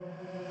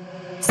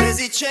Se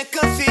zice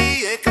că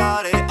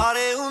fiecare are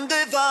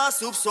undeva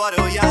sub soare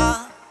o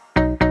ia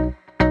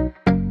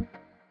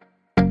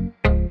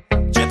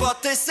ce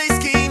poate să-i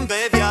schimbe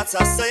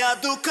viața, să-i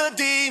aducă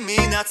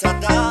dimineața,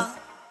 da.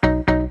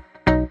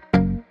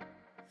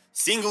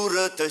 Singur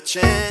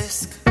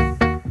rătăcesc,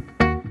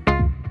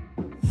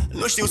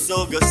 nu știu să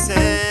o găsesc.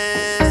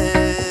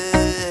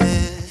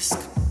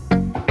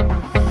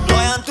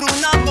 Ploaia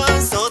într-una mă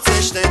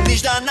însoțește,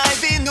 nici de-a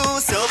naibii nu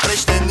se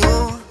oprește,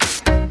 nu.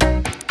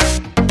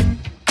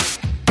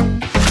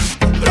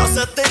 Vreau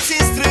să te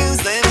țin strâns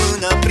de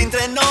mână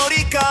printre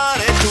norii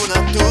care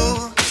tună tu.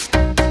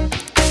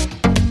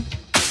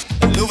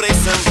 Nu vrei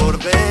să-mi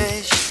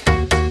vorbești,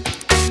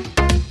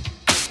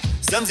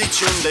 să-mi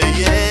zici unde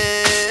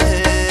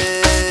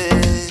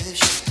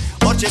ești.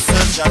 Orice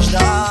să-ți aș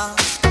da,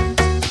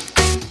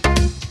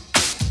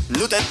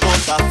 nu te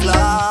pot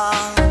afla.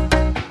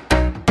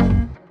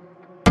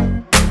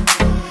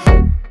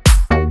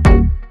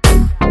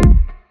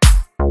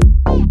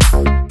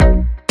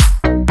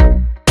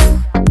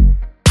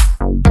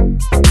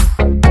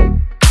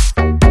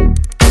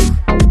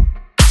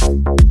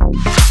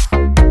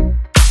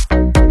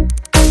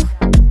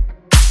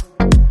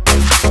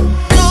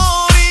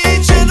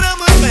 Kori, ce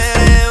rămân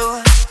mereu,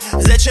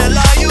 10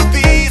 la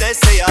iubire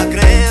se ia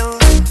greu.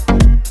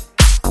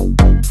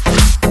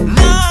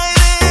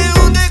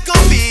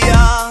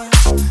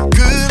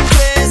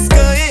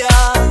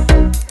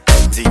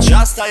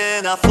 Asta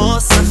e, n-a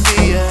fost să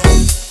fie.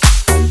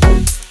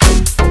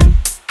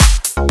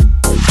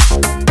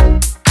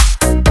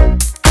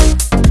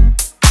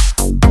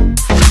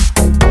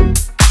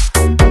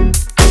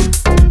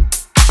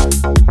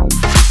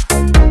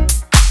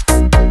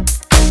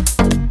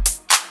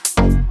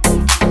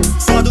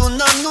 Să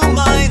adunăm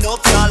numai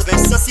nopți albe,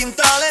 să simt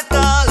ale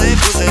tale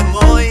buze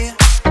moi.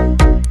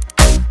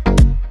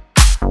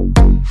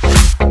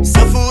 Să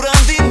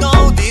furăm din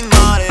nou din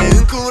mare,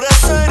 încă un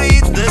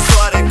răsărit de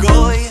soare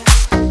goi.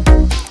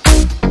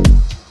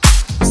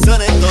 Să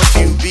ne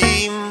tot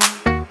iubim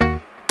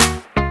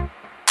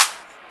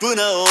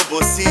până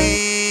obosim.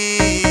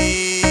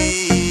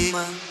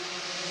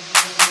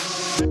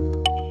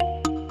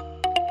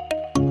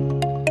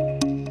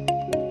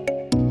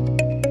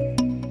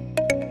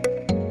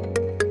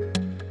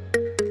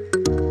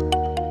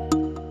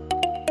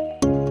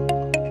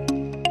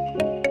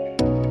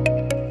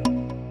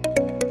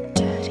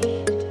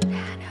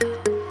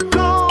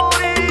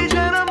 Kori,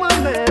 ce rămân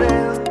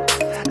mereu,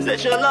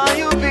 10 la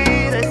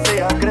iubire se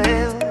ia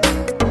greu.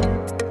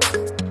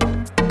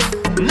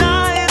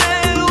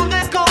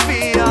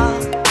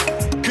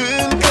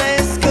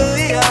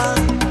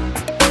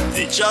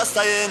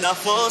 Asta e, n-a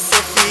fost să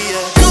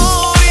fie.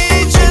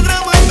 Kori, ce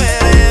rămân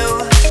mereu,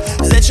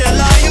 10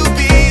 la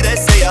iubire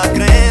se ia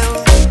greu.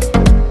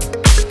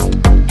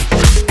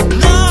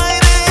 N-ai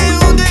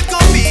de unde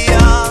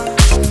copia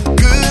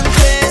când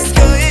crezi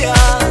că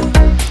ea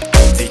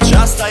zici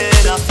asta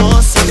e, n-a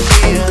fost să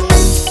fie.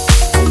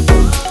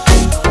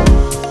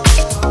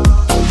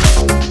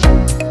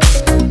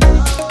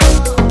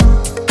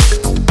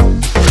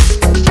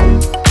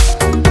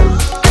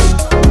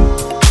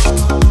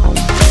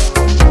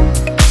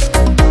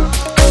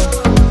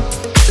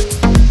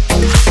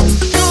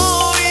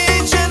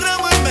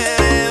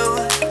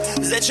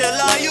 Ce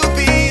la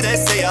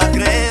iubire se ia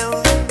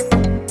greu.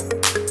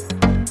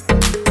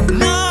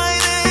 N-ai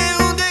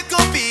de unde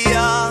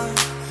copia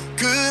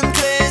când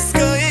crezi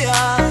că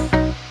ea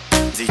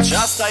zici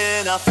asta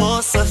e, n-a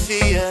fost să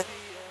fie.